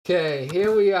Okay,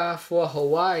 here we are for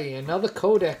Hawaii. Another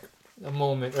Kodak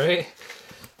moment, right?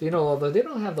 You know, although they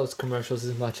don't have those commercials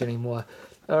as much anymore.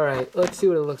 Alright, let's see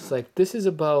what it looks like. This is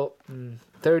about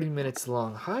 30 minutes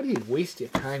long. How do you waste your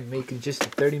time making just a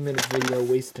 30-minute video,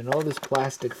 wasting all this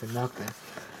plastic for nothing?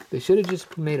 They should have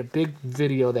just made a big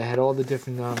video that had all the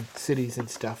different cities and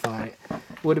stuff on it.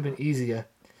 Would have been easier.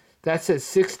 That says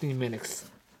 60 minutes.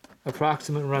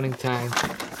 Approximate running time.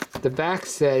 The back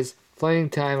says playing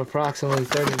time approximately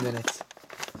 30 minutes.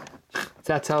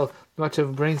 That's how much of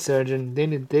a brain surgeon. They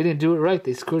didn't do it right.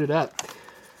 They screwed it up.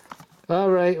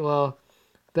 Alright, well,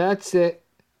 that's it.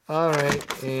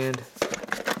 Alright, and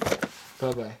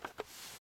bye-bye.